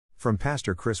From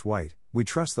Pastor Chris White, we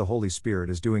trust the Holy Spirit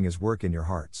is doing His work in your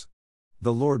hearts.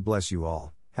 The Lord bless you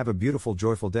all. Have a beautiful,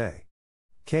 joyful day.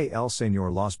 Que el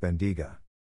Señor los bendiga.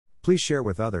 Please share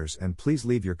with others and please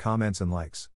leave your comments and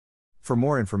likes. For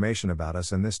more information about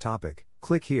us and this topic,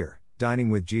 click here,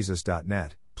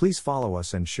 diningwithjesus.net. Please follow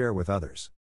us and share with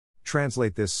others.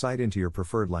 Translate this site into your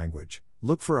preferred language.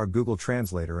 Look for our Google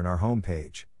Translator in our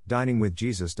homepage,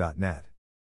 diningwithjesus.net.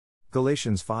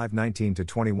 Galatians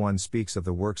 5:19-21 speaks of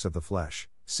the works of the flesh,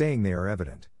 saying they are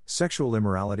evident: sexual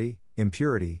immorality,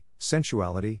 impurity,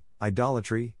 sensuality,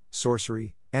 idolatry,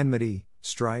 sorcery, enmity,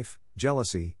 strife,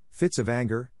 jealousy, fits of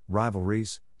anger,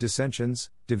 rivalries, dissensions,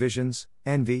 divisions,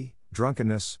 envy,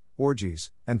 drunkenness,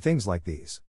 orgies, and things like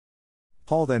these.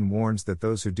 Paul then warns that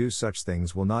those who do such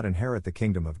things will not inherit the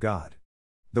kingdom of God.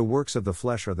 The works of the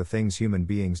flesh are the things human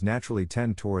beings naturally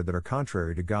tend toward that are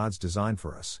contrary to God's design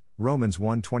for us. Romans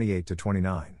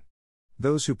 1:28-29.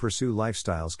 Those who pursue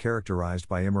lifestyles characterized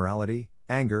by immorality,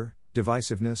 anger,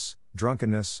 divisiveness,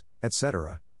 drunkenness,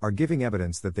 etc., are giving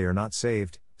evidence that they are not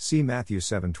saved. See Matthew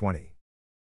 7:20.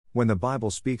 When the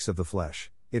Bible speaks of the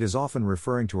flesh, it is often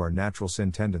referring to our natural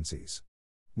sin tendencies.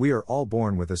 We are all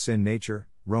born with a sin nature,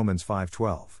 Romans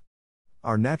 5:12.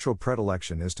 Our natural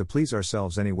predilection is to please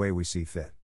ourselves any way we see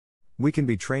fit. We can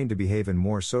be trained to behave in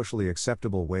more socially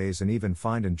acceptable ways and even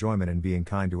find enjoyment in being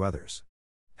kind to others.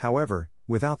 However,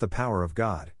 without the power of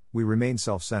God, we remain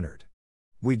self-centered.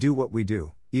 We do what we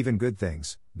do, even good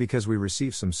things, because we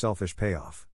receive some selfish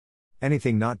payoff.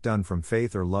 Anything not done from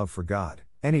faith or love for God,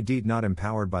 any deed not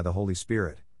empowered by the Holy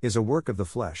Spirit, is a work of the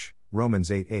flesh,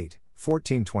 Romans 8:8,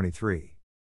 14:23.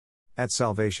 At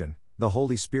salvation, the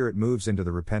Holy Spirit moves into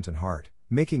the repentant heart,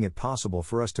 making it possible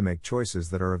for us to make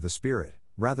choices that are of the Spirit,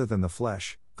 rather than the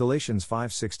flesh, Galatians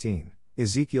 5:16,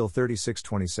 Ezekiel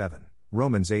 36:27,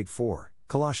 Romans 8:4,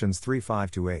 Colossians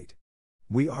 3:5-8.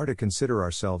 We are to consider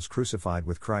ourselves crucified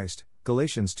with Christ,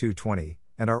 Galatians 2:20,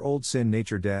 and our old sin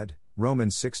nature dead,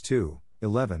 Romans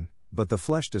 6:2-11, but the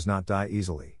flesh does not die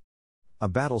easily. A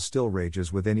battle still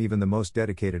rages within even the most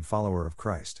dedicated follower of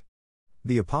Christ.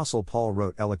 The Apostle Paul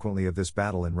wrote eloquently of this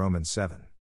battle in Romans 7.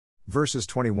 Verses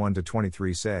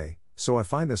 21-23 say, "So I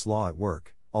find this law at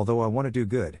work, although I want to do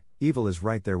good, evil is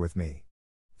right there with me.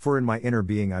 For in my inner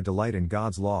being I delight in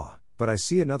God's law, but I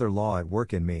see another law at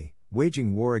work in me,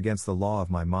 waging war against the law of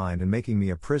my mind and making me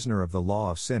a prisoner of the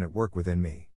law of sin at work within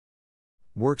me."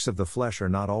 Works of the flesh are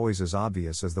not always as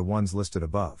obvious as the ones listed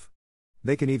above.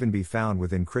 They can even be found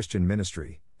within Christian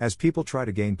ministry, as people try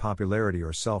to gain popularity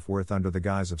or self-worth under the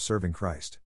guise of serving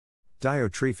Christ.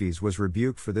 Diotrephes was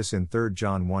rebuked for this in 3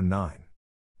 John 1:9.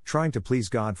 Trying to please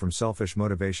God from selfish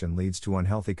motivation leads to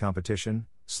unhealthy competition,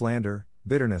 slander,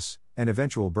 bitterness, and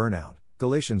eventual burnout,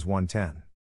 Galatians 1:10.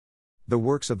 The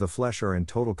works of the flesh are in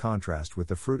total contrast with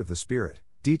the fruit of the Spirit,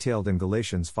 detailed in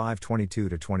Galatians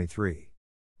 5:22-23.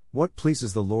 What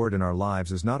pleases the Lord in our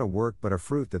lives is not a work but a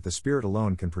fruit that the Spirit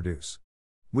alone can produce.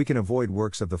 We can avoid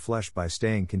works of the flesh by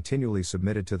staying continually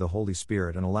submitted to the Holy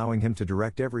Spirit and allowing Him to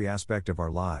direct every aspect of our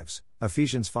lives,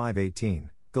 Ephesians 5:18,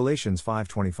 Galatians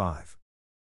 5:25.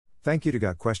 Thank you to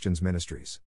Got Questions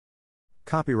Ministries.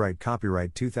 Copyright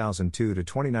 2002 to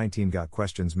 2019 Got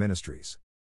Questions Ministries.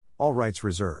 All rights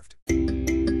reserved.